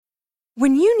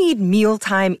When you need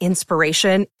mealtime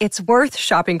inspiration, it's worth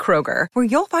shopping Kroger, where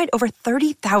you'll find over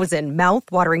 30,000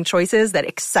 mouth-watering choices that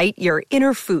excite your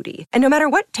inner foodie. And no matter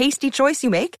what tasty choice you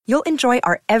make, you'll enjoy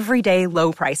our everyday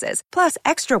low prices, plus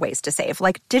extra ways to save,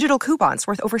 like digital coupons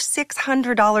worth over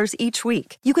 $600 each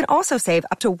week. You can also save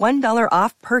up to $1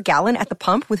 off per gallon at the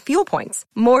pump with fuel points.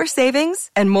 More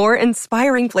savings and more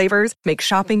inspiring flavors make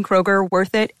shopping Kroger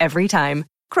worth it every time.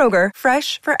 Kroger,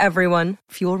 fresh for everyone.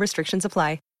 Fuel restrictions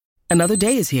apply. Another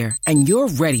day is here, and you're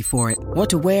ready for it. What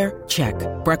to wear? Check.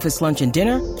 Breakfast, lunch, and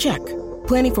dinner? Check.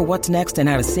 Planning for what's next and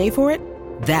how to save for it?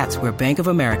 That's where Bank of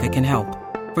America can help.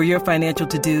 For your financial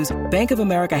to-dos, Bank of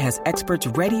America has experts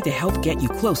ready to help get you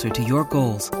closer to your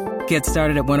goals. Get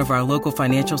started at one of our local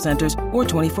financial centers or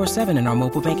 24/7 in our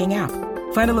mobile banking app.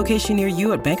 Find a location near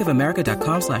you at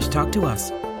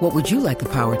bankofamerica.com/talktous. What would you like the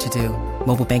power to do?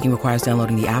 Mobile banking requires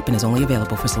downloading the app and is only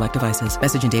available for select devices.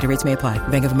 Message and data rates may apply.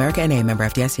 Bank of America N.A., member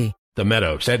FDIC. The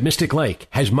Meadows at Mystic Lake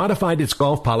has modified its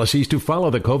golf policies to follow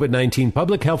the COVID-19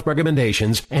 public health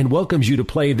recommendations and welcomes you to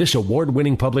play this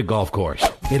award-winning public golf course.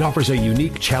 It offers a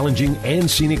unique, challenging,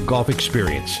 and scenic golf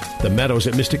experience. The Meadows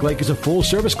at Mystic Lake is a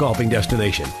full-service golfing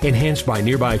destination, enhanced by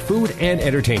nearby food and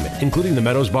entertainment, including the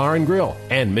Meadows Bar and Grill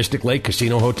and Mystic Lake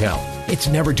Casino Hotel. It's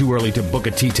never too early to book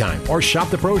a tee time or shop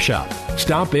the pro shop.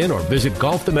 Stop in or visit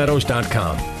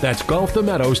golfthemeadows.com. That's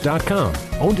golfthemeadows.com.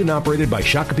 Owned and operated by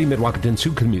Shakopee Mdewakanton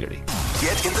Sioux Community.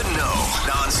 Get in the know.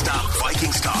 Non-stop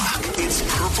Vikings talk. It's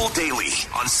Purple Daily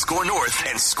on Score North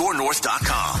and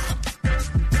ScoreNorth.com.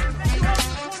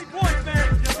 20 points,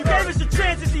 man. You gave us a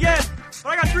chance at the end, but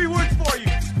I got 3 words for you.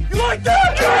 You like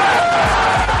that?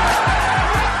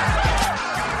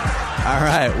 All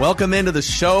right, welcome into the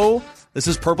show. This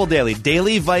is Purple Daily,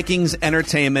 daily Vikings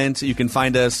entertainment. You can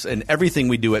find us in everything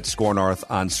we do at Score North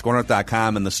on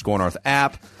ScoreNorth.com and the Score North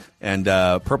app. And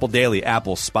Purple Daily,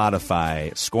 Apple,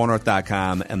 Spotify,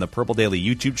 ScoreNorth.com, and the Purple Daily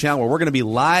YouTube channel, where we're going to be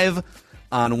live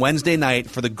on Wednesday night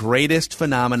for the greatest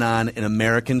phenomenon in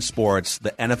American sports,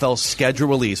 the NFL schedule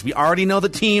release. We already know the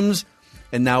teams,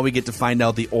 and now we get to find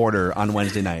out the order on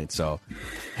Wednesday night. So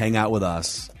hang out with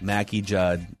us, Mackie,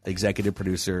 Judd, executive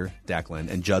producer Declan,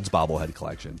 and Judd's bobblehead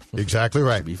collection. Exactly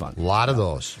right. Should be fun. A lot of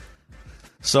those.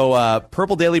 So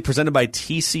Purple Daily presented by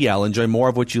TCL. Enjoy more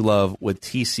of what you love with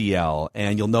TCL.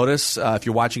 And you'll notice if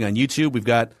you're watching on YouTube, we've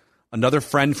got another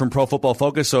friend from Pro Football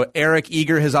Focus. So Eric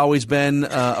Eager has always been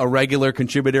a regular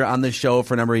contributor on this show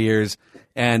for a number of years.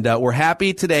 And we're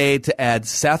happy today to add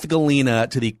Seth Galina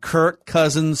to the Kirk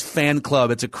Cousins fan club.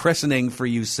 It's a christening for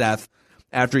you, Seth,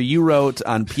 after you wrote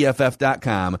on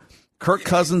PFF.com, Kirk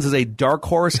Cousins is a dark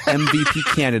horse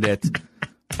MVP candidate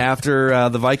after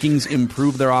the Vikings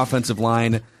improved their offensive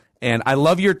line. And I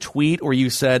love your tweet where you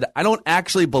said, I don't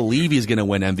actually believe he's going to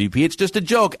win MVP. It's just a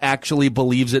joke. Actually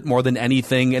believes it more than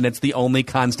anything, and it's the only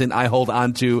constant I hold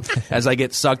on to as I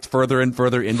get sucked further and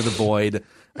further into the void.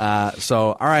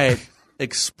 So, all right,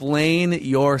 explain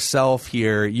yourself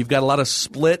here. You've got a lot of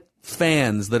split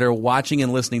fans that are watching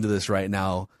and listening to this right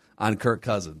now on Kirk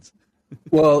Cousins.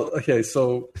 Well, okay,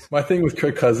 so my thing with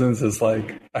Kirk Cousins is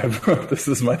like, this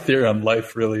is my theory on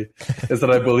life, really, is that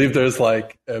I believe there's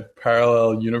like a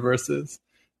parallel universes.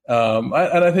 And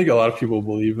I think a lot of people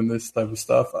believe in this type of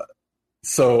stuff.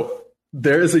 So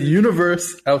there is a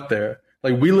universe out there.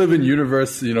 Like we live in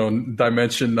universe,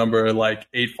 dimension number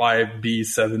like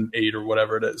 85B78 or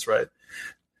whatever it is, right?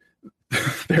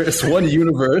 There's one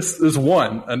universe. There's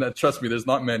one. And trust me, there's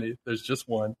not many. There's just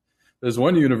one. There's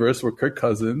one universe where Kirk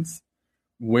Cousins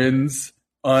wins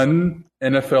an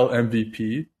NFL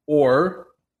MVP or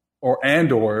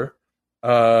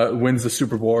wins the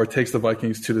Super Bowl or takes the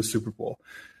Vikings to the Super Bowl.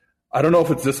 I don't know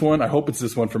if it's this one. I hope it's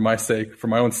this one for my sake, for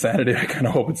my own sanity. I kind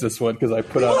of hope it's this one because I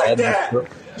put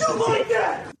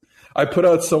I put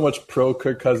out so much pro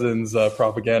Kirk Cousins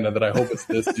propaganda that I hope it's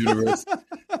this universe.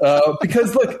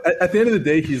 Because look, at the end of the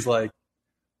day, he's like,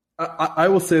 I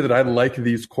will say that I like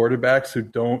these quarterbacks who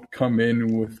don't come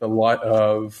in with a lot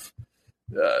of,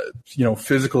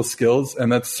 physical skills,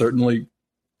 and that's certainly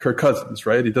Kirk Cousins,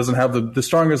 right? He doesn't have the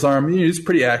strongest arm. He's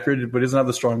pretty accurate, but he doesn't have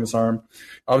the strongest arm.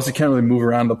 Obviously, can't really move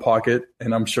around the pocket,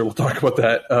 and I'm sure we'll talk about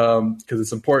that because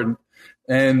it's important.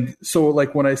 And so,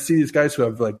 like, when I see these guys who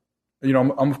have, like,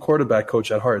 I'm a quarterback coach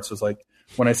at heart, so it's like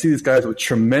when I see these guys with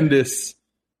tremendous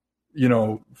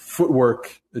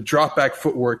footwork, drop back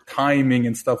footwork, timing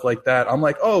and stuff like that, I'm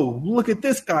like, oh, look at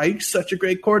this guy. He's such a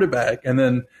great quarterback. And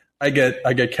then I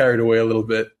get carried away a little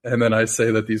bit. And then I say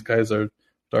that these guys are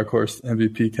dark horse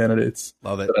MVP candidates.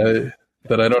 Love it.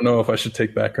 That I don't know if I should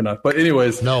take back or not. But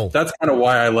anyways, no, that's kind of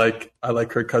why I like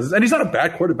Kirk Cousins. And he's not a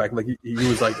bad quarterback. Like he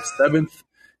was like 7th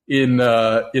in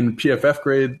PFF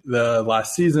grade the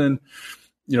last season.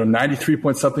 93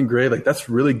 point something grade. Like, that's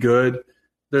really good.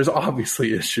 There's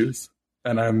obviously issues.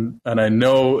 And I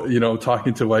know,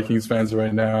 talking to Vikings fans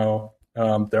right now,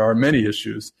 there are many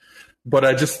issues, but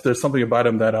there's something about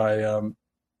him that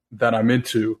I'm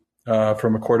into,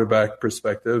 from a quarterback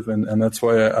perspective. And that's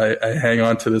why I hang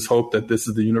on to this hope that this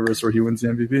is the universe where he wins the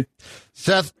MVP.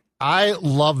 Seth, I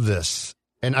love this.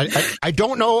 And I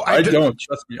don't know. I don't.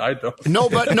 Trust me, I don't. No,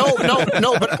 but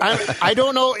I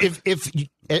don't know if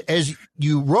as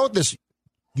you wrote this,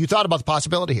 you thought about the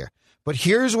possibility here. But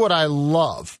here's what I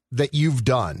love that you've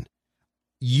done.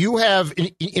 You have,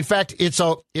 in fact, it's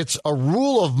a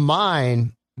rule of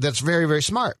mine that's very, very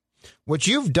smart. What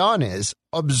you've done is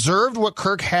observed what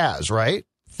Kirk has, right?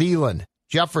 Thielen,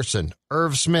 Jefferson,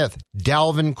 Irv Smith,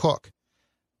 Dalvin Cook.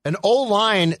 An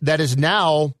O-line that is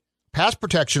now, pass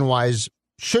protection-wise,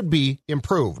 should be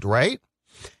improved, right?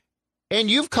 And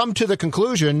you've come to the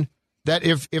conclusion that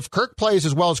if Kirk plays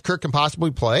as well as Kirk can possibly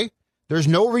play, there's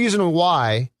no reason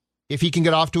why, if he can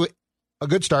get off to a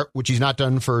good start, which he's not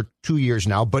done for 2 years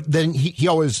now, but then he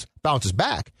always bounces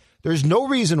back. There's no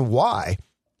reason why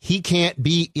he can't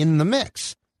be in the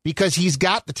mix because he's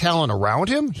got the talent around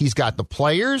him. He's got the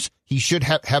players. He should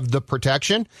have the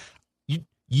protection.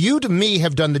 You, to me,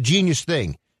 have done the genius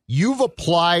thing. You've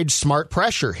applied smart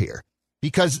pressure here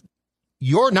because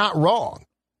you're not wrong.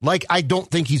 Like, I don't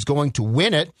think he's going to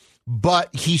win it,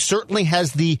 but he certainly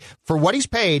has for what he's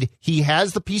paid, he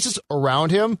has the pieces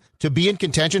around him to be in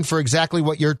contention for exactly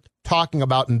what you're talking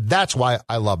about. And that's why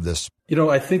I love this.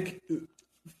 I think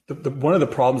one of the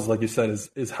problems, like you said,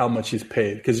 is how much he's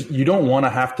paid, because you don't want to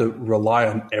have to rely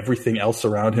on everything else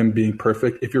around him being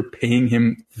perfect if you're paying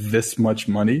him this much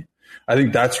money. I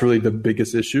think that's really the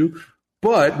biggest issue.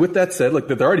 But with that said, like,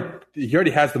 he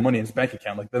already has the money in his bank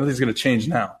account. Like, nothing's going to change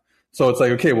now. So it's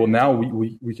like, okay, well, now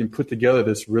we can put together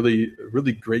this really,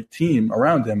 really great team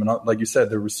around him. And like you said,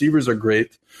 the receivers are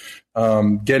great.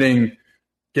 Getting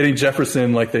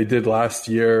Jefferson like they did last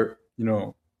year,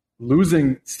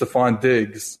 losing Stephon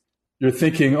Diggs, you're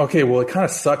thinking, okay, well, it kind of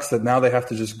sucks that now they have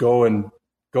to just go and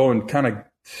kind of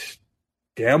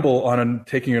gamble on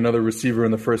taking another receiver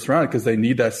in the first round because they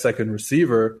need that second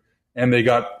receiver. And they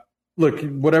got, look,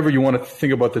 whatever you want to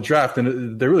think about the draft,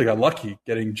 and they really got lucky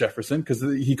getting Jefferson because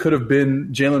he could have been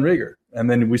Jalen Reagor. And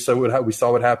then we saw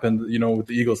what happened, with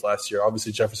the Eagles last year.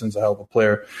 Obviously, Jefferson's a hell of a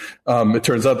player. It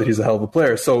turns out that he's a hell of a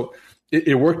player. So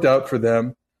it worked out for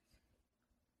them.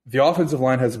 The offensive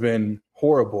line has been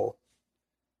horrible.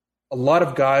 A lot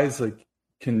of guys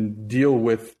can deal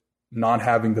with not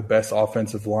having the best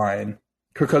offensive line.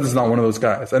 Kirk Cousins is not one of those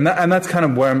guys. And that's kind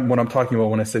of what I'm talking about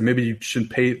when I say maybe you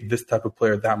shouldn't pay this type of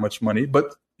player that much money,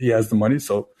 but he has the money.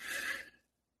 So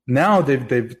now they've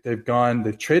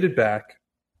traded back.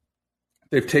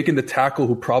 They've taken the tackle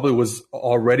who probably was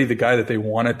already the guy that they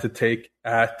wanted to take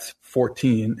at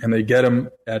 14, and they get him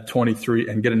at 23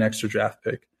 and get an extra draft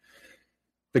pick.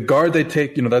 The guard they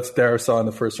take, that's Darrisaw in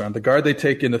the first round. The guard they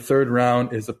take in the third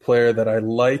round is a player that I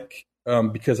like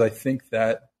because I think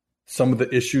that some of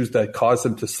the issues that caused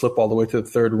him to slip all the way to the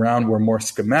third round were more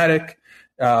schematic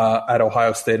at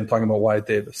Ohio State. I'm talking about Wyatt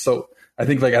Davis. So I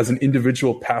think as an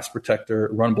individual pass protector,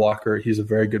 run blocker, he's a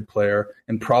very good player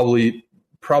and probably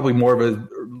more of a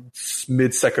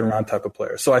mid-second round type of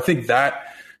player. So I think that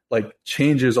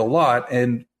changes a lot.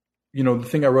 And, the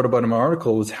thing I wrote about in my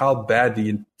article was how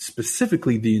bad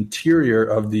specifically the interior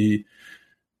of the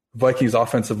Vikings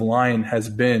offensive line has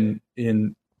been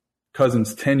in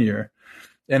Cousins' tenure.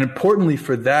 And importantly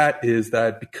for that is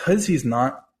that because he's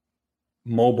not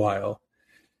mobile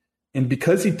and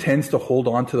because he tends to hold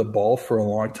on to the ball for a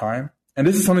long time, and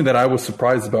this is something that I was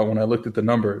surprised about when I looked at the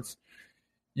numbers,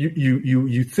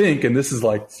 you think, and this is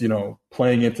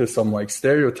playing into some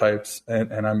stereotypes,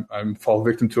 and I'm fall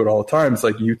victim to it all the time. It's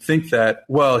you think that,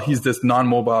 well, he's this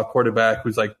non-mobile quarterback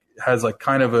who's has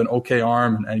kind of an okay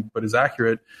arm but is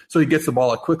accurate, so he gets the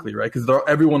ball out quickly, right? Because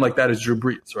everyone like that is Drew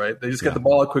Brees, right? They just get the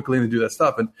ball out quickly and they do that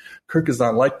stuff. And Kirk is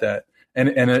not like that. And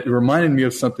it reminded me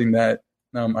of something that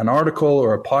an article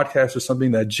or a podcast or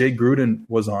something that Jay Gruden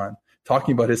was on,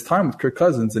 talking about his time with Kirk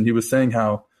Cousins, and he was saying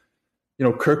how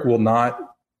Kirk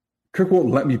won't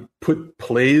let me put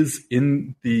plays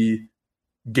in the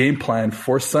game plan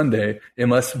for Sunday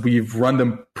unless we've run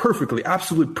them perfectly,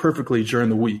 absolutely perfectly during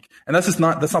the week. And that's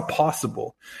not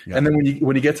possible. Yeah. And then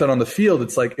when he gets out on the field,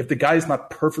 it's if the guy's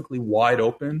not perfectly wide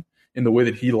open in the way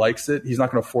that he likes it, he's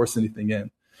not going to force anything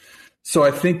in. So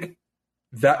I think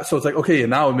so it's okay, and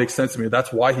now it makes sense to me.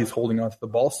 That's why he's holding on to the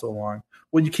ball so long.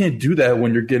 Well, you can't do that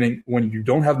when you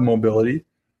don't have mobility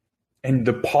and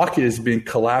the pocket is being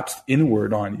collapsed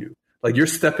inward on you. Like you're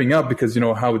stepping up because you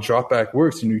know how a drop back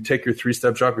works. You take your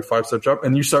 3-step drop, your 5-step drop,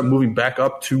 and you start moving back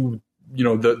up to, you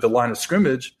know, the line of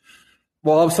scrimmage.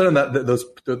 Well, all of a sudden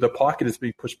the pocket is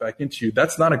being pushed back into you.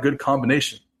 That's not a good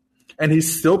combination. And he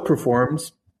still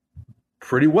performs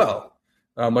pretty well.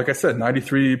 Like I said,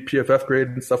 93 PFF grade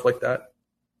and stuff like that.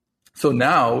 So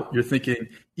now you're thinking,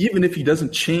 even if he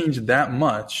doesn't change that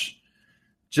much,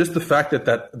 just the fact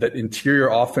that interior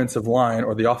offensive line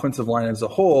or the offensive line as a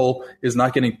whole is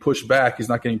not getting pushed back, he's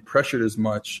not getting pressured as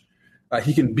much.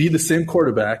 He can be the same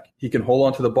quarterback. He can hold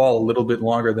on to the ball a little bit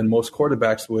longer than most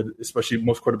quarterbacks would, especially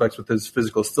most quarterbacks with his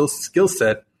physical skill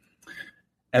set,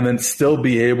 and then still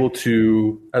be able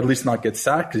to at least not get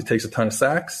sacked because he takes a ton of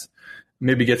sacks,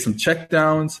 maybe get some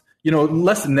checkdowns. You know,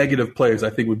 less negative plays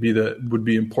I think would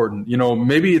be important. You know,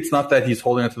 maybe it's not that he's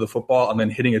holding onto the football and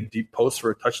then hitting a deep post for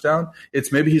a touchdown.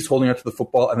 It's maybe he's holding onto the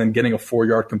football and then getting a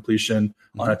 4-yard completion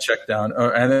on a check down,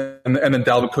 and then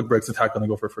Dalvin Cook breaks the tackle and they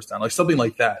go for a first down, like something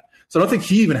like that. So I don't think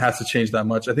he even has to change that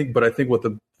much. I think what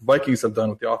the Vikings have done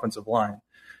with the offensive line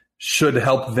should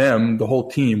help them, the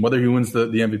whole team, whether he wins the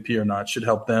MVP or not, should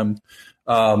help them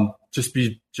just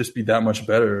be that much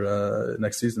better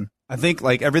next season. I think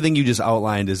like everything you just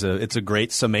outlined it's a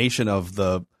great summation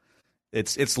of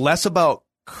it's less about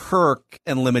Kirk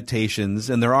and limitations,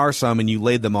 and there are some, and you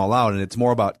laid them all out, and it's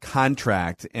more about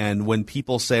contract. And when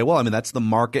people say, well, I mean, that's the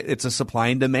market, it's a supply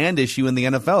and demand issue in the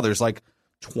NFL. There's like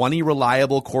 20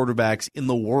 reliable quarterbacks in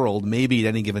the world, maybe at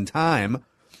any given time,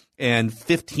 and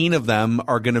 15 of them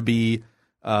are going to be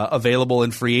available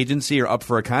in free agency or up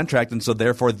for a contract, and so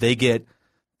therefore they get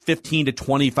 15 to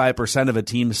 25% of a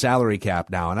team's salary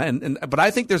cap now. But I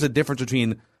think there's a difference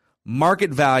between market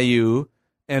value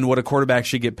and what a quarterback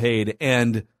should get paid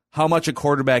and how much a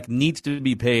quarterback needs to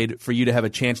be paid for you to have a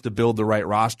chance to build the right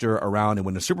roster around and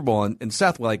win a Super Bowl. And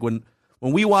Seth, like when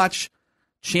we watch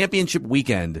championship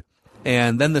weekend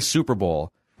and then the Super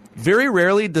Bowl, very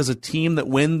rarely does a team that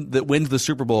wins the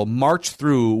Super Bowl march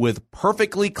through with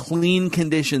perfectly clean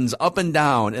conditions up and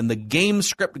down, and the game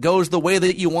script goes the way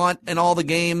that you want in all the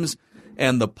games,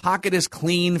 and the pocket is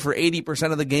clean for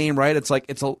 80% of the game, right? It's like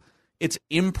it's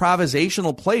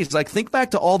improvisational plays. Like think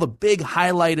back to all the big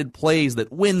highlighted plays that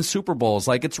win Super Bowls.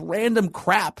 Like it's random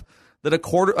crap that a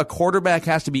quarterback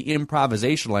has to be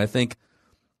improvisational. I think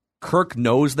Kirk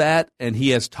knows that, and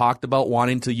he has talked about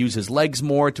wanting to use his legs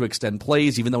more to extend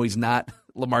plays, even though he's not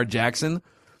Lamar Jackson.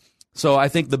 So I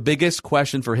think the biggest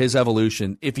question for his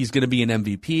evolution, if he's going to be an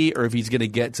MVP or if he's going to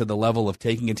get to the level of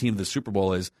taking a team to the Super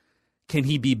Bowl, is can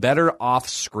he be better off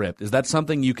script? Is that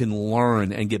something you can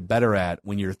learn and get better at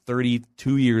when you're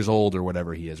 32 years old or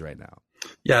whatever he is right now?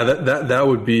 Yeah, that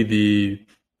would be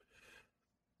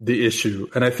the issue.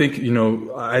 And I think, you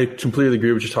know, I completely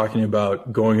agree with what you're talking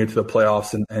about going into the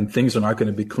playoffs and things are not going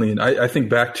to be clean. I think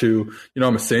back to, you know,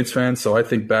 I'm a Saints fan, so I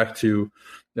think back to,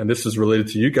 and this is related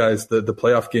to you guys, the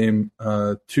playoff game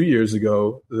 2 years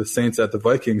ago, the Saints at the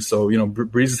Vikings. So, you know,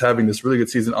 Breeze is having this really good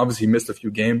season. Obviously, he missed a few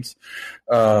games,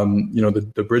 you know,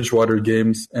 the Bridgewater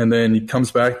games. And then he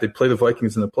comes back, they play the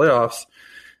Vikings in the playoffs.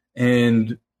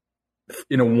 And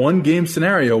in a one-game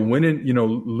scenario,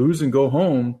 lose and go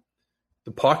home,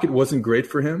 the pocket wasn't great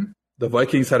for him. The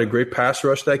Vikings had a great pass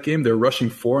rush that game. They're rushing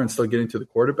 4 and still getting to the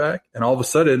quarterback. And all of a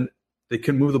sudden, they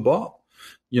couldn't move the ball.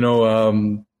 You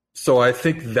know, so I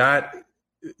think that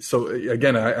 – so,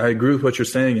 again, I agree with what you're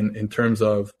saying in terms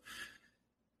of,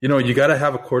 you know, you got to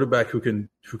have a quarterback who can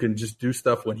just do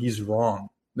stuff when he's wrong.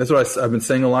 That's what I've been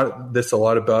saying a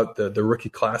lot about the rookie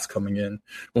class coming in.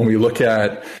 When we look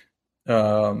at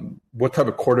what type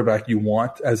of quarterback you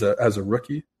want as a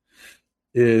rookie,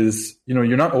 is, you know,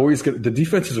 you're not always good. The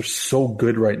defenses are so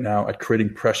good right now at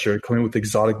creating pressure, coming with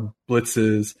exotic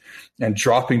blitzes and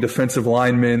dropping defensive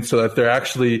linemen so that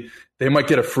they might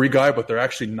get a free guy, but they're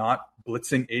actually not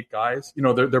blitzing 8 guys. You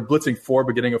know, they're blitzing 4,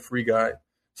 but getting a free guy.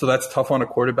 So that's tough on a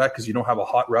quarterback because you don't have a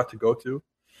hot route to go to.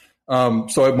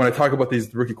 So when I talk about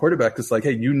these rookie quarterbacks, it's like,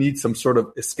 hey, you need some sort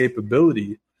of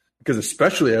escapability because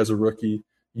especially as a rookie,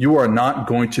 you are not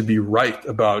going to be right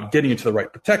about getting into the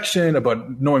right protection,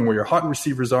 about knowing where your hot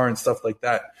receivers are and stuff like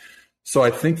that. So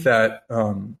I think that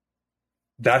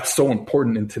that's so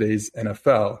important in today's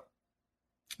NFL.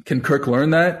 Can Kirk learn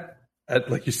that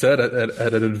like you said,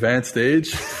 at an advanced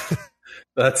age?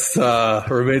 That's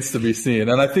remains to be seen.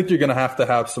 And I think you're going to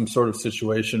have some sort of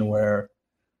situation where,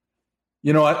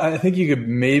 you know, I think you could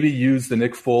maybe use the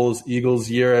Nick Foles Eagles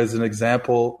year as an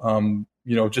example.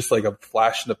 You know, just like a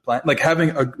flash in the pan, like having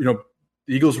the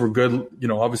Eagles were good, you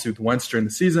know, obviously with Wentz during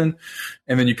the season.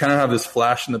 And then you kind of have this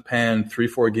flash in the pan,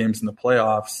 3-4 games in the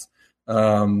playoffs.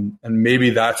 And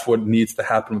maybe that's what needs to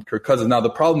happen with Kirk Cousins. Now,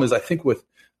 the problem is, I think with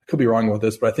could be wrong about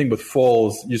this, but I think with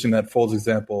Foles, using that Foles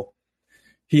example,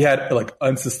 he had like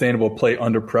unsustainable play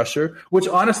under pressure, which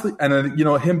honestly, and then,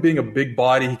 him being a big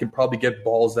body, he can probably get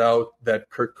balls out that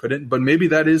Kirk couldn't, but maybe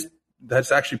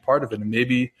that's actually part of it. And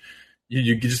maybe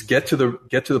you just get to the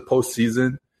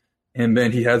postseason, and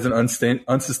then he has an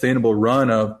unsustainable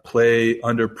run of play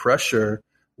under pressure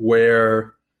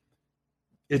where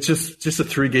it's just a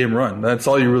 3-game run. That's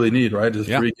all you really need, right? Just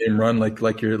a 3-game run,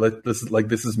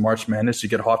 this is March Madness. You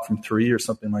get hot from 3 or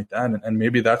something like that, and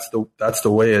maybe that's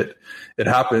the way it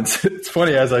happens. It's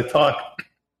funny, as I talk,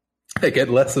 I get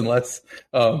less and less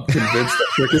convinced that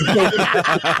Kirk is going.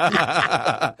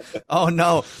 Oh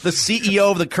no! The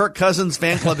CEO of the Kirk Cousins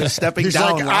fan club is stepping He's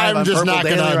down. like, I'm just not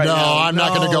going to. I'm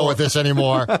not going to go with this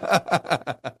anymore.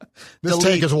 This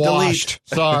take is washed.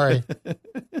 Sorry.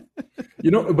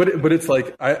 But it's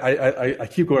like I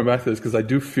keep going back to this because I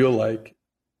do feel like,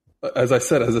 as I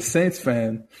said, as a Saints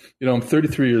fan, I'm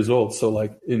 33 years old. So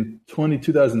like in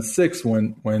 2006,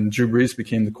 when Drew Brees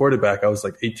became the quarterback, I was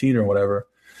like 18 or whatever.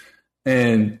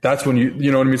 And that's when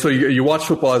you know what I mean? So you watch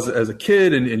football as a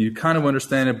kid and you kind of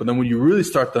understand it. But then when you really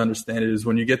start to understand it is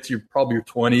when you get to probably your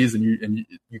 20s and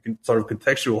you can sort of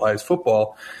contextualize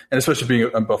football, and especially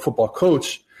being a football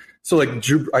coach. So like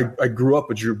I grew up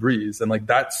with Drew Brees and like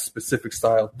that specific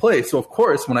style of play. So of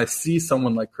course, when I see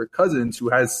someone like Kirk Cousins who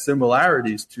has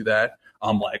similarities to that,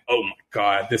 I'm like, oh my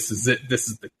God, this is it. This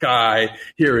is the guy.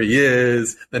 Here he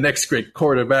is, the next great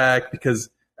quarterback. Because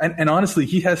and honestly,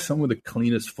 he has some of the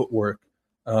cleanest footwork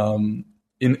in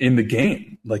the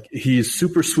game. Like he's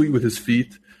super sweet with his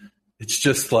feet. It's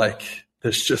just like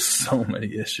there's just so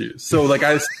many issues. So like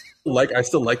I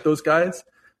still like those guys.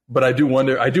 But I do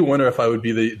wonder if I would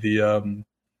be the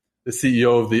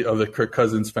CEO of the Kirk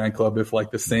Cousins fan club if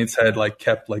like the Saints had like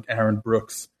kept like Aaron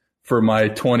Brooks for my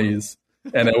 20s,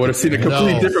 and I would have seen a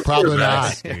completely different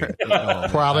quarterback.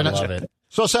 Probably not.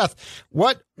 So Seth,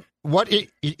 what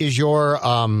is your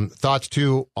thoughts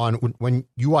too on when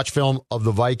you watch film of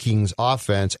the Vikings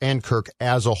offense and Kirk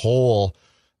as a whole?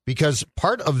 Because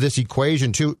part of this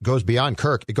equation, too, goes beyond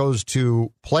Kirk. It goes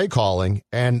to play calling,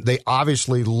 and they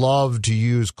obviously love to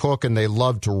use Cook, and they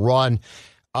love to run.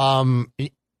 In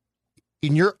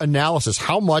your analysis,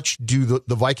 how much do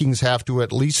the Vikings have to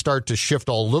at least start to shift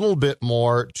a little bit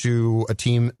more to a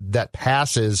team that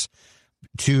passes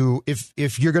to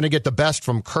if you're going to get the best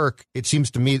from Kirk? It seems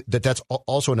to me that that's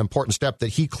also an important step that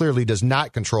he clearly does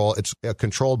not control. It's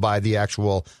controlled by the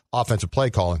actual offensive play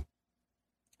calling.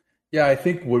 Yeah, I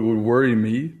think what would worry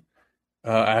me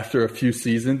after a few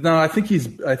seasons. Now, I think you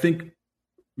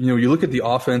look at the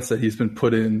offense that he's been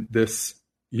put in, this,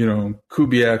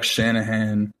 Kubiak,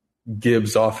 Shanahan,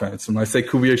 Gibbs offense. And when I say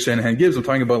Kubiak, Shanahan, Gibbs, I'm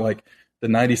talking about like the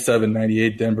 97,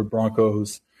 98 Denver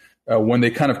Broncos, when they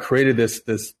kind of created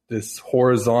this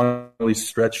horizontally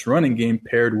stretched running game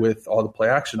paired with all the play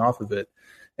action off of it.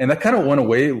 And that kind of went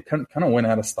away, kind of went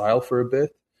out of style for a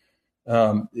bit.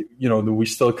 We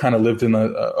still kind of lived in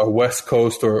a West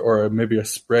Coast or maybe a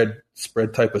spread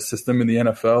type of system in the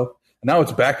NFL. And now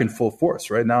it's back in full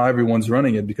force, right? Now everyone's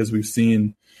running it because we've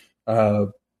seen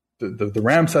the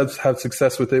Rams have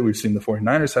success with it. We've seen the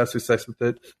 49ers have success with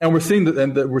it. And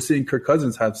we're seeing Kirk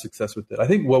Cousins have success with it. I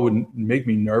think what would make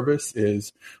me nervous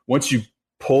is once you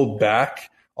pull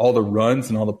back all the runs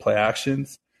and all the play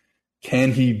actions,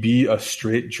 can he be a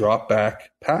straight drop back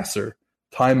passer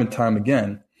time and time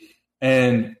again?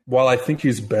 And while I think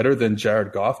he's better than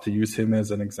Jared Goff, to use him as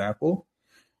an example,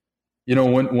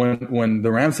 when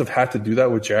the Rams have had to do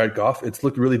that with Jared Goff, it's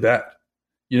looked really bad.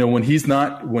 When he's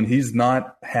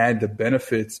not had the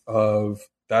benefits of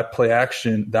that play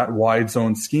action, that wide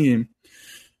zone scheme,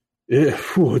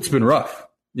 it's been rough.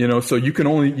 So you can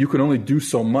only do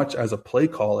so much as a play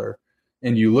caller.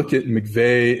 And you look at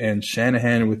McVay and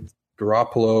Shanahan with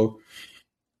Garoppolo.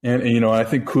 And I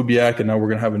think Kubiak, and now we're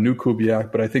going to have a new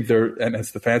Kubiak, but I think and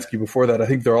Stefanski before that, I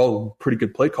think they're all pretty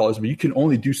good play callers, but you can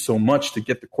only do so much to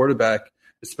get the quarterback,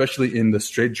 especially in the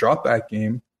straight drop back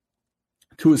game,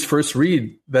 to his first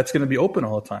read that's going to be open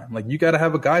all the time. Like you got to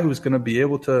have a guy who's going to be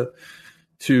able to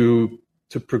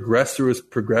progress through his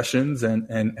progressions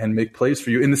and make plays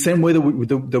for you in the same way that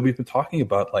we've been talking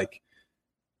about. Like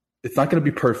it's not going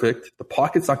to be perfect. The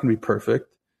pocket's not going to be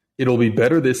perfect. It'll be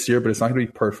better this year, but it's not going to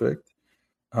be perfect.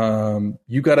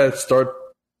 You got to start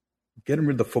getting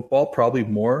rid of the football probably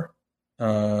more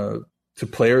to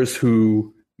players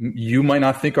who you might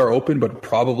not think are open, but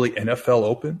probably NFL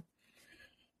open.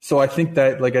 So I think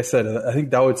that, like I said, I think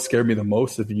that would scare me the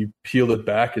most if you peeled it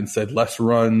back and said less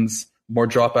runs, more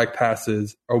drop back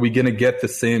passes. Are we going to get the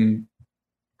same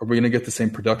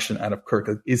production out of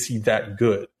Kirk? Is he that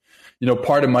good?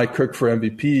 Part of my Kirk for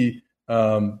MVP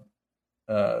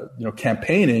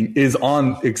campaigning is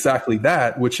on exactly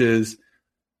that, which is,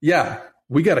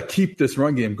 we got to keep this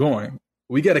run game going.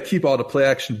 We got to keep all the play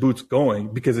action boots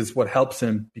going because it's what helps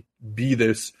him be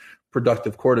this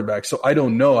productive quarterback. So I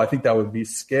don't know. I think that would be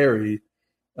scary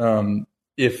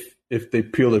if they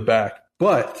peel it back.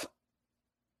 But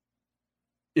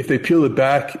if they peel it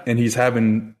back and he's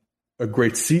having a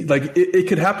great season, like it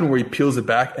could happen where he peels it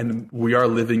back and we are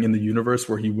living in the universe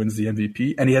where he wins the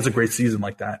MVP and he has a great season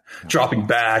like that, dropping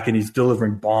back and he's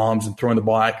delivering bombs and throwing the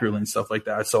ball accurately and stuff like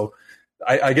that. So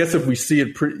I guess if we see it,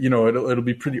 it'll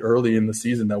be pretty early in the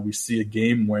season that we see a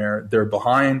game where they're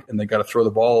behind and they got to throw the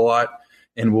ball a lot,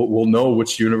 and we'll know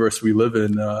which universe we live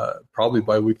in probably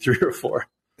by week 3 or 4.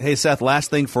 Hey, Seth, last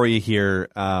thing for you here,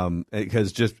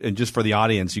 because just for the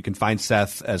audience, you can find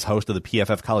Seth as host of the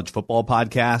PFF College Football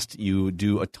Podcast. You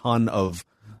do a ton of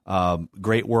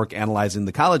great work analyzing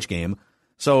the college game.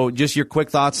 So just your quick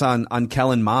thoughts on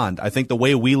Kellen Mond. I think the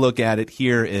way we look at it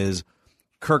here is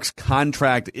Kirk's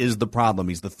contract is the problem.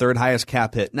 He's the third highest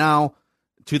cap hit now.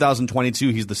 2022,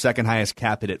 he's the second highest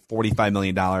cap hit at $45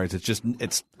 million.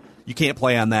 It's you can't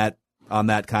play on that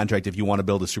contract if you want to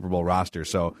build a Super Bowl roster.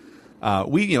 So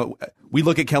we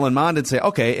look at Kellen Mond and say,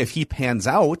 okay, if he pans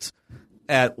out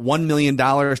at $1 million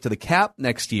to the cap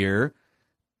next year,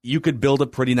 you could build a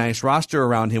pretty nice roster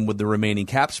around him with the remaining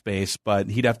cap space,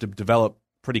 but he'd have to develop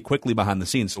pretty quickly behind the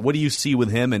scenes. So what do you see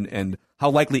with him, and how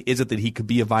likely is it that he could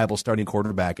be a viable starting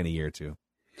quarterback in a year or two?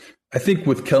 I think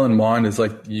with Kellen Mond is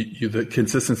like the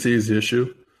consistency is the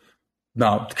issue.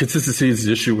 Now, consistency is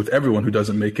the issue with everyone who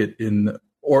doesn't make it in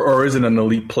or isn't an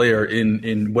elite player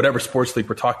in whatever sports league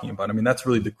we're talking about. I mean, that's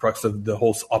really the crux of the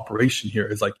whole operation here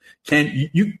is like, can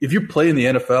you if you play in the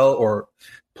NFL or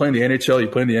play in the NHL, you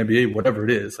play in the NBA, whatever it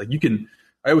is, like you can.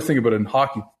 I always think about it in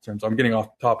hockey terms. I'm getting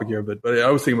off topic here, but I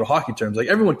always think about hockey terms. Like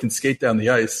everyone can skate down the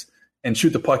ice and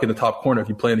shoot the puck in the top corner if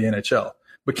you play in the NHL.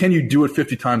 But can you do it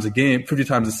 50 times a game, 50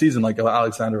 times a season like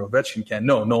Alexander Ovechkin can?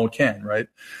 No one can, right?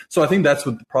 So I think that's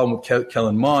what the problem with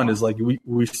Kellen Mond is. Like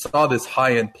we saw this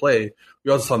high-end play.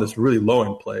 We also saw this really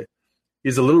low-end play.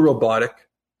 He's a little robotic.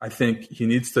 I think he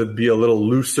needs to be a little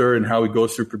looser in how he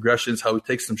goes through progressions, how he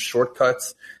takes some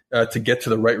shortcuts to get to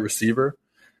the right receiver.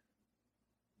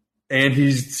 And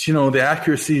he's, the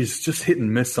accuracy is just hit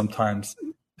and miss sometimes.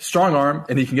 Strong arm,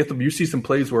 and he can get you see some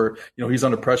plays where, he's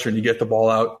under pressure and you get the ball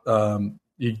out,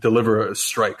 you deliver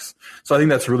strikes. So I think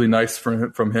that's really nice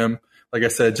from him. Like I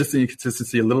said, just the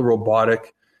inconsistency, a little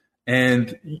robotic.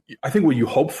 And I think what you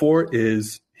hope for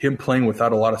is him playing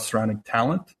without a lot of surrounding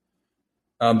talent.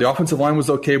 The offensive line was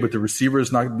okay, but the receiver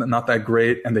is not that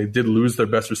great, and they did lose their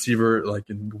best receiver like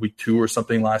in week 2 or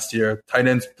something last year. The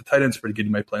tight end's pretty good.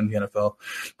 You might play in the NFL.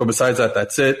 But besides that,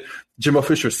 that's it. Jimbo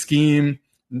Fisher's scheme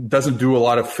doesn't do a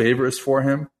lot of favors for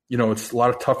him. It's a lot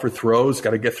of tougher throws,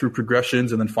 got to get through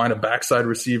progressions and then find a backside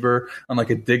receiver on like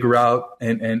a dig route.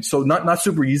 And so not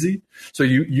super easy. So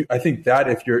I think that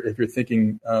if you're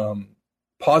thinking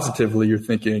positively, you're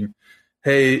thinking,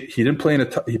 hey, he played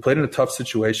in a tough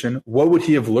situation. What would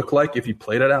he have looked like if he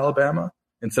played at Alabama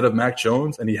instead of Mac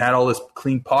Jones and he had all this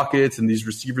clean pockets and these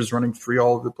receivers running free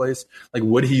all over the place? Like,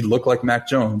 would he look like Mac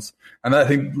Jones? And I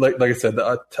think, like I said,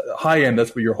 the high end,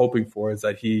 that's what you're hoping for, is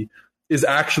that he is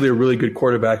actually a really good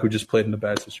quarterback who just played in a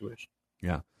bad situation.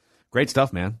 Yeah. Great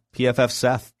stuff, man. PFF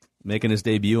Seth making his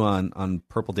debut on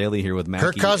Purple Daily here with Matt.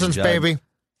 Kirk Cousins, baby.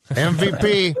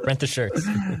 MVP. Print the shirts.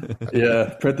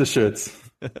 Yeah, print the shirts.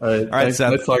 All right,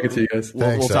 Seth. Nice talking to you guys.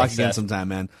 We'll talk again sometime,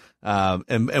 man.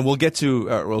 And we'll get to,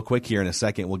 real quick here in a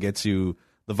second, we'll get to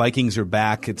the Vikings are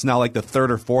back. It's now like the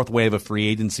third or fourth wave of free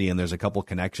agency, and there's a couple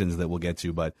connections that we'll get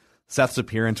to. But Seth's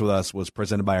appearance with us was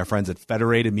presented by our friends at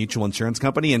Federated Mutual Insurance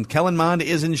Company, and Kellen Mond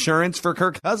is insurance for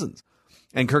Kirk Cousins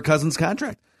and Kirk Cousins'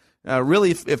 contract.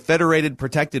 Really, if Federated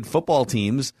protected football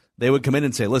teams, they would come in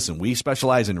and say, listen, we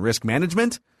specialize in risk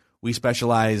management. We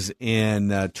specialize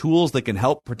in tools that can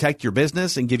help protect your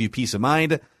business and give you peace of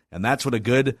mind, and that's what a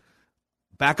good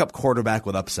backup quarterback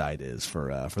with upside is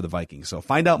for the Vikings. So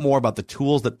find out more about the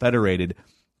tools that Federated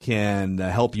can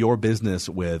help your business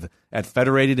with at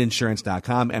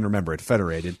federatedinsurance.com. And remember, at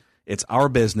Federated, it's our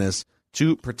business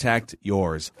to protect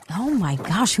yours. Oh my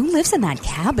gosh, who lives in that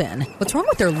cabin? What's wrong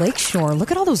with their lakeshore?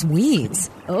 Look at all those weeds.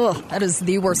 Ugh, that is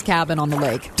the worst cabin on the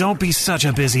lake. Don't be such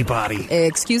a busybody.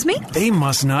 Excuse me? They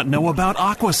must not know about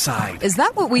Aquacide. Is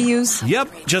that what we use?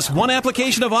 Yep, just one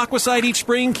application of Aquacide each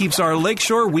spring keeps our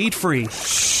lakeshore weed-free.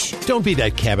 Shh! Don't be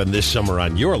that cabin this summer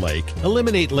on your lake.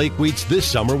 Eliminate lake weeds this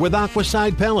summer with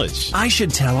Aquacide pellets. I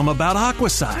should tell them about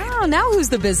Aquacide. Oh, now who's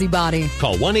the busybody?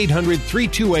 Call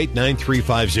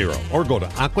 1-800-328-9350 or go to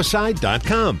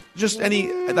aquacide.com.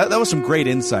 That was some great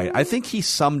insight. I think he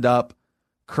summed up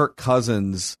Kirk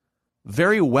Cousins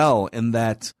very well in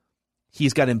that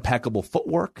he's got impeccable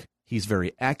footwork. He's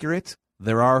very accurate.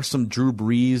 There are some Drew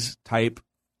Brees type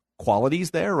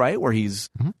qualities there, right? Where he's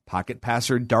pocket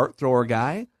passer, dart thrower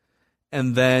guy.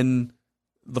 And then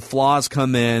the flaws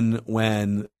come in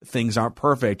when things aren't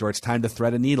perfect, or it's time to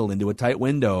thread a needle into a tight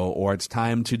window, or it's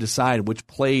time to decide which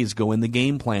plays go in the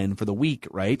game plan for the week,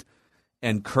 right?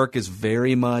 And Kirk is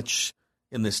very much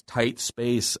in this tight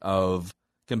space of,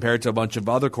 compared to a bunch of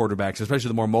other quarterbacks, especially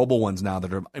the more mobile ones now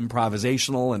that are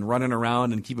improvisational and running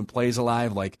around and keeping plays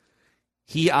alive. Like,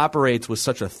 he operates with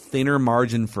such a thinner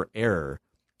margin for error,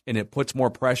 and it puts more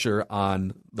pressure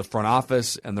on the front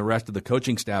office and the rest of the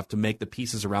coaching staff to make the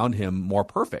pieces around him more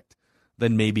perfect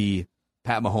than maybe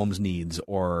Pat Mahomes needs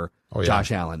or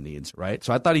Josh Allen needs, right?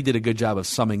 So I thought he did a good job of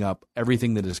summing up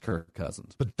everything that is Kirk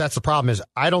Cousins. But that's the problem is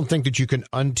I don't think that you can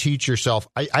unteach yourself.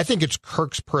 I think it's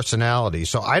Kirk's personality.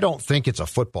 So I don't think it's a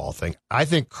football thing. I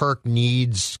think Kirk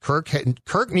needs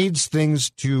things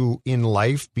to, in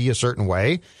life, be a certain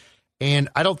way. And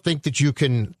I don't think that you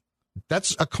can,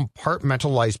 that's a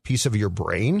compartmentalized piece of your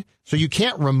brain. So you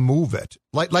can't remove it.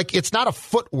 Like it's not a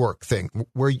footwork thing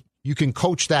where you can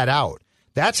coach that out.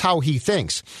 That's how he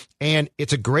thinks. And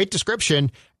it's a great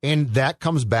description. And that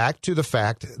comes back to the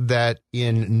fact that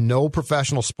in no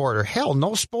professional sport, or hell,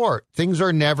 no sport, things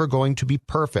are never going to be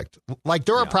perfect. Like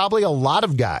there are probably a lot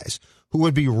of guys who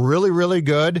would be really, really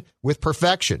good with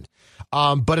perfection.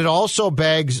 But it also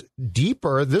begs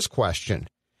deeper this question.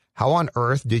 How on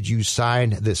earth did you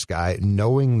sign this guy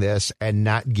knowing this and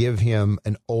not give him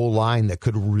an O-line that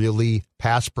could really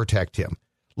pass protect him?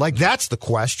 Like, that's the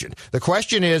question. The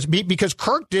question is, because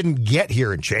Kirk didn't get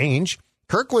here and change.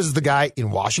 Kirk was the guy in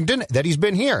Washington that he's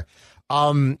been here.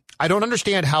 I don't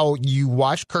understand how you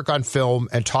watch Kirk on film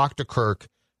and talk to Kirk,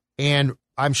 and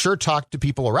I'm sure talked to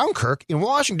people around Kirk in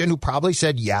Washington who probably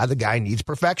said, yeah, the guy needs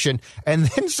perfection, and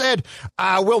then said,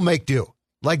 we'll make do.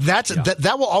 Like,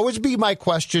 that will always be my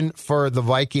question for the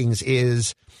Vikings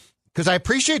is, because I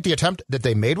appreciate the attempt that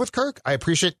they made with Kirk. I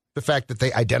appreciate the fact that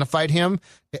they identified him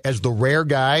as the rare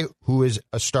guy who is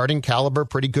a starting caliber,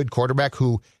 pretty good quarterback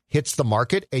who hits the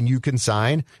market and you can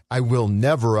sign. I will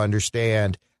never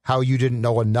understand how you didn't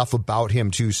know enough about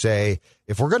him to say,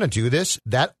 if we're going to do this,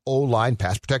 that O-line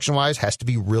pass protection-wise has to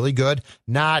be really good,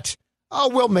 not,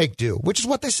 we'll make do, which is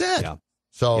what they said. Yeah.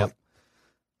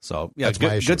 So, yeah,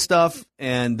 good stuff,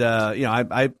 and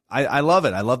I love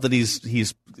it. I love that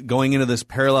he's going into this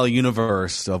parallel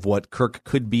universe of what Kirk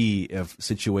could be if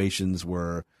situations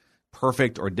were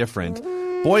perfect or different.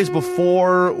 Boys,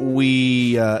 before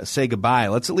we say goodbye,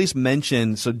 let's at least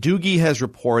mention. So Doogie has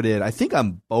reported, I think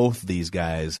on both these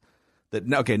guys, that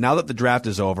now that the draft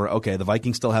is over, the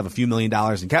Vikings still have a few $1 million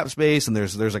in cap space, and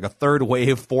there's like a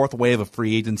fourth wave of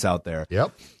free agents out there.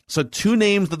 Yep. So two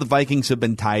names that the Vikings have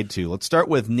been tied to. Let's start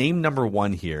with name number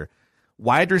one here.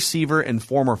 Wide receiver and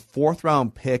former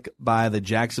fourth-round pick by the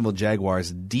Jacksonville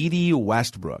Jaguars, Dede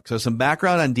Westbrook. So some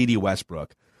background on Dede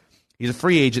Westbrook. He's a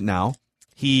free agent now.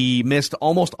 He missed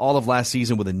almost all of last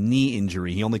season with a knee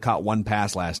injury. He only caught one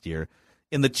pass last year.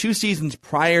 In the 2 seasons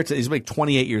prior to, he's like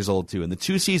 28 years old too. In the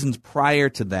 2 seasons prior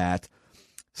to that,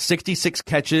 66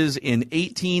 catches in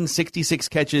 18, 66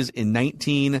 catches in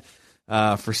 19,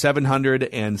 for 700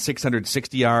 and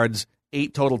 660 yards,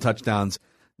 8 total touchdowns.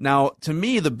 Now, to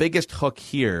me, the biggest hook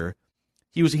here,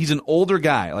 he's an older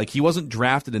guy. Like, he wasn't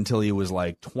drafted until he was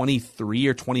like 23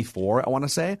 or 24, I want to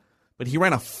say. But he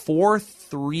ran a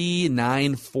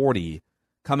 4.39 40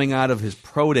 coming out of his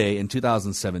pro day in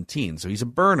 2017. So he's a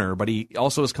burner, but he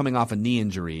also is coming off a knee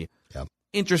injury. Yep.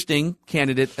 Interesting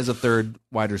candidate as a third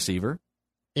wide receiver.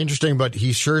 Interesting, but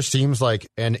he sure seems like,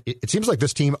 and it seems like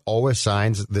this team always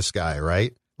signs this guy,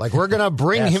 right? Like, we're going to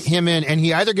bring him in, and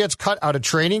he either gets cut out of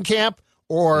training camp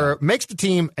or makes the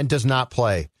team and does not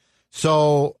play.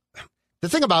 So the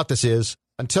thing about this is,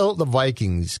 until the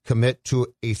Vikings commit to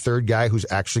a third guy who's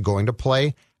actually going to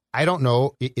play, I don't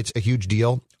know. It's a huge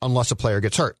deal unless a player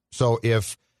gets hurt. So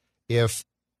if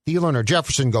Thielen or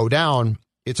Jefferson go down,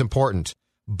 it's important.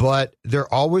 But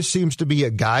there always seems to be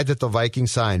a guy that the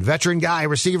Vikings sign, veteran guy,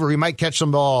 receiver, he might catch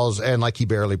some balls, and like he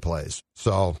barely plays.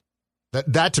 So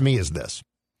that to me is this.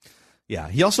 Yeah,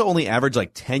 he also only averaged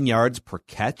like 10 yards per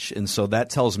catch, and so that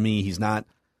tells me he's not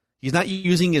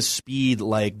using his speed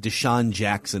like Deshaun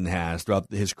Jackson has throughout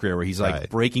his career, where he's like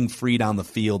breaking free down the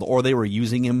field, or they were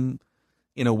using him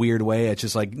in a weird way. It's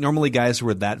just like normally guys who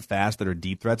are that fast that are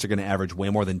deep threats are going to average way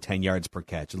more than 10 yards per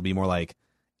catch. It'll be more like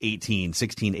 16,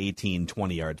 18,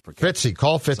 20 yards per catch. Fitzy,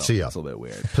 call Fitzy up. It's a little bit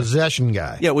weird. Possession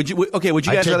guy. Yeah, would you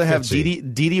guys rather have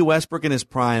Dede Westbrook in his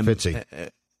prime? Fitzy.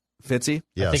 Fitzy?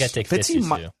 Yes. I think I'd take Fitzy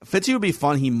too. Fitzy would be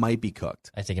fun. He might be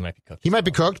cooked. I think he might be cooked. He might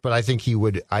be cooked, but I think he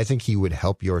would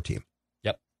help your team.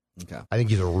 Yep. Okay. I think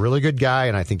he's a really good guy,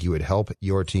 and I think he would help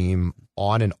your team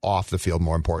on and off the field,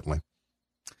 more importantly.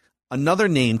 Another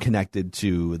name connected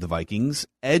to the Vikings,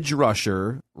 edge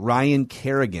rusher Ryan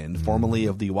Kerrigan, formerly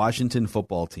of the Washington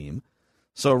football team.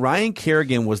 So Ryan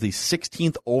Kerrigan was the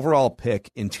 16th overall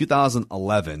pick in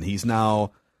 2011. He's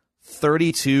now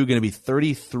 32, going to be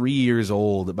 33 years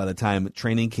old by the time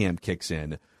training camp kicks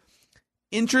in.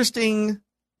 Interesting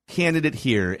candidate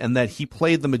here in that he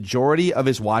played the majority of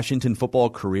his Washington football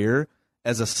career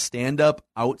as a stand-up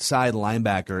outside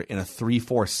linebacker in a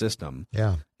 3-4 system.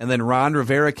 Yeah. And then Ron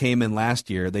Rivera came in last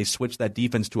year. They switched that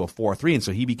defense to a 4-3, and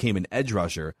so he became an edge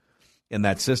rusher in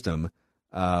that system.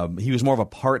 He was more of a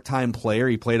part-time player.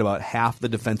 He played about half the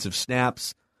defensive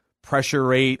snaps. Pressure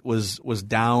rate was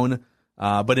down.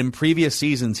 But in previous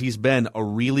seasons, he's been a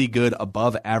really good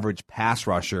above-average pass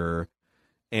rusher.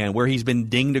 And where he's been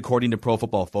dinged according to Pro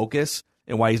Football Focus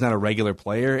and why he's not a regular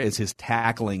player is his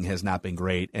tackling has not been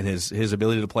great, and his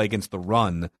ability to play against the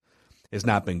run has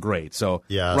not been great. So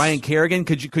yes. Ryan Kerrigan,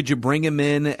 could you bring him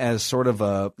in as sort of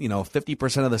a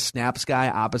 50% of the snaps guy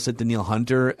opposite Danielle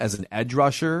Hunter as an edge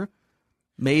rusher?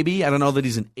 Maybe. I don't know that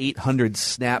he's an 800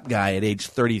 snap guy at age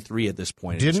 33 at this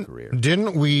point in his career.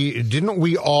 Didn't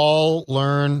we all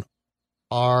learn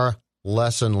our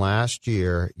lesson last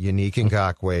year, Yannick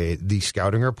Ngakoue, the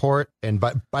scouting report? And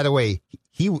by the way,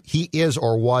 he is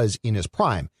or was in his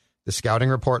prime. The scouting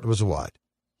report was what?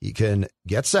 He can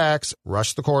get sacks,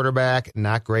 rush the quarterback,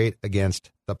 not great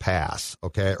against the pass,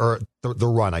 okay? Or the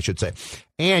run, I should say.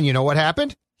 And you know what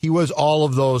happened? He was all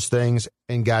of those things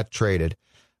and got traded.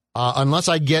 Unless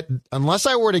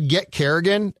I were to get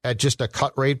Kerrigan at just a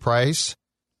cut rate price,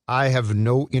 I have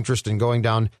no interest in going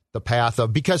down the path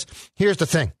of, because here's the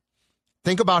thing.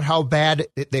 Think about how bad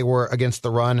they were against the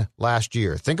run last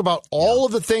year. Think about all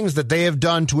of the things that they have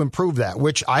done to improve that,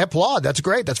 which I applaud. That's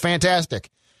great. That's fantastic.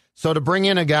 So to bring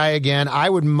in a guy again, I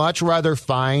would much rather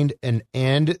find an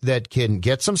end that can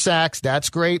get some sacks. That's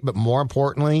great. But more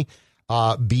importantly,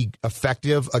 be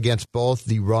effective against both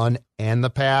the run and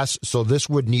the pass. So this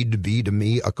would need to be, to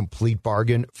me, a complete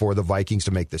bargain for the Vikings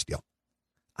to make this deal.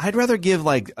 I'd rather give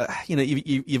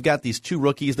you've got these two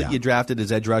rookies that you drafted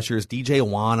as edge rushers, DJ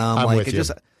Wanham,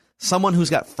 just someone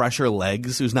who's got fresher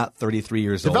legs, who's not 33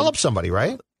 years old. Develop somebody,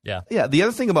 right? Yeah. Yeah. The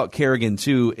other thing about Kerrigan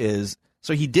too is,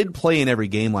 so he did play in every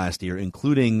game last year,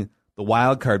 including the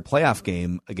wild card playoff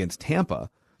game against Tampa.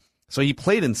 So he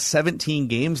played in 17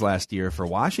 games last year for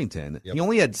Washington. Yep. He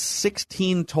only had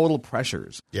 16 total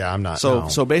pressures. Yeah, I'm not.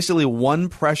 So basically one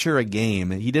pressure a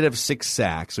game. He did have 6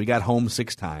 sacks, so he got home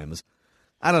 6 times.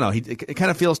 I don't know. It kind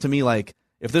of feels to me like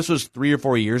if this was 3 or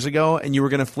 4 years ago and you were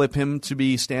going to flip him to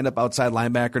be stand-up outside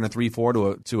linebacker in a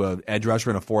 3-4 to a edge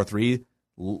rusher in a 4-3,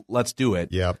 let's do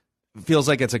it. Yep. It feels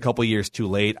like it's a couple years too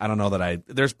late. I don't know that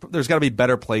there's got to be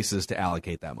better places to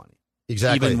allocate that money.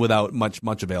 Exactly. Even without much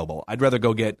available. I'd rather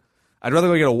go get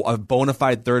a bona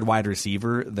fide third wide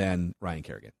receiver than Ryan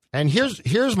Kerrigan. And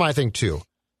here's my thing too,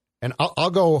 and I'll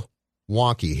go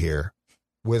wonky here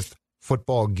with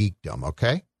football geekdom.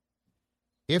 Okay,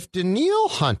 if Danielle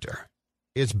Hunter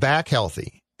is back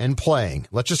healthy and playing,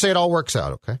 let's just say it all works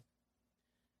out. Okay,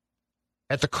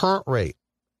 at the current rate,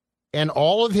 and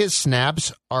all of his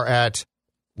snaps are at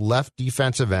left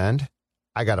defensive end,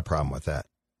 I got a problem with that.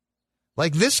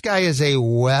 Like, this guy is a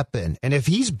weapon, and if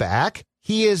he's back,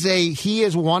 he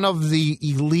is one of the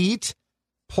elite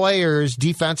players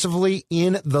defensively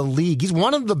in the league. He's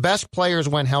one of the best players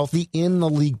when healthy in the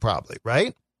league, probably,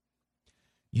 right?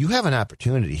 You have an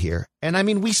opportunity here. And I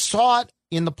mean, we saw it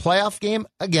in the playoff game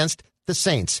against the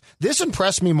Saints. This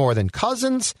impressed me more than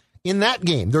Cousins in that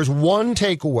game. There's one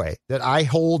takeaway that I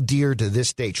hold dear to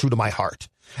this day, true to my heart.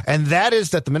 And that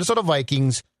is that the Minnesota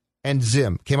Vikings and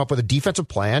Zim came up with a defensive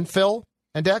plan, Phil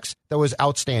and Dex, that was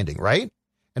outstanding, right?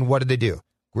 And what did they do?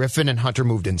 Griffin and Hunter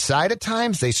moved inside at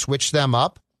times. They switched them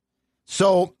up.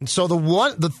 So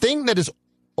the thing that is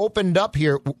opened up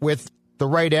here with the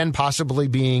right end possibly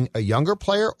being a younger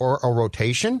player or a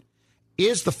rotation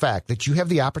is the fact that you have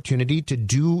the opportunity to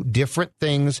do different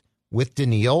things with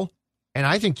Danielle. And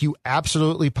I think you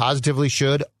absolutely positively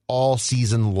should all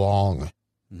season long,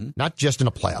 not just in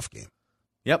a playoff game.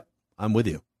 Yep, I'm with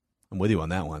you. I'm with you on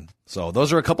that one. So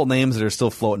those are a couple names that are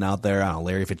still floating out there. I don't know,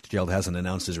 Larry Fitzgerald hasn't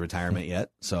announced his retirement yet,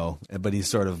 but he's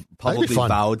sort of publicly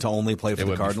vowed to only play for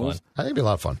the Cardinals. I think it'd be a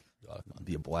lot of fun. It'd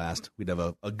be a blast. We'd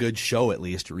have a good show at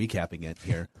least recapping it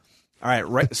here. All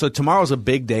right. So tomorrow's a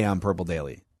big day on Purple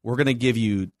Daily. We're going to give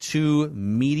you 2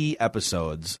 meaty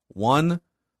episodes. One,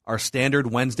 our standard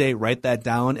Wednesday, write that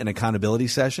down, an accountability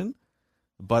session.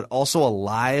 but also a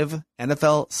live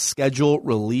NFL schedule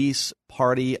release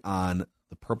party on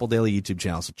the Purple Daily YouTube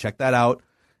channel. So check that out.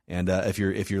 And if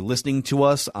you're listening to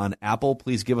us on Apple,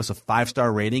 please give us a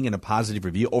 5-star rating and a positive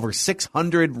review. Over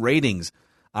 600 ratings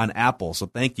on Apple. So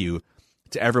thank you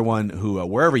to everyone who,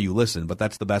 wherever you listen, but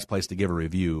that's the best place to give a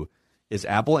review is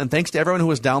Apple. And thanks to everyone who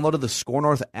has downloaded the Score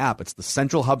North app. It's the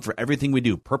central hub for everything we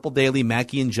do. Purple Daily,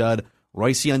 Mackie and Judd,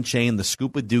 Royce Unchained, The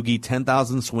Scoop with Doogie,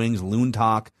 10,000 Swings, Loon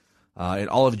Talk, and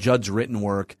all of Judd's written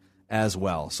work as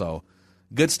well. So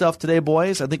good stuff today,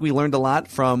 boys. I think we learned a lot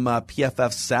from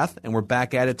PFF Seth, and we're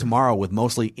back at it tomorrow with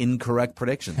mostly incorrect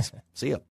predictions. See ya.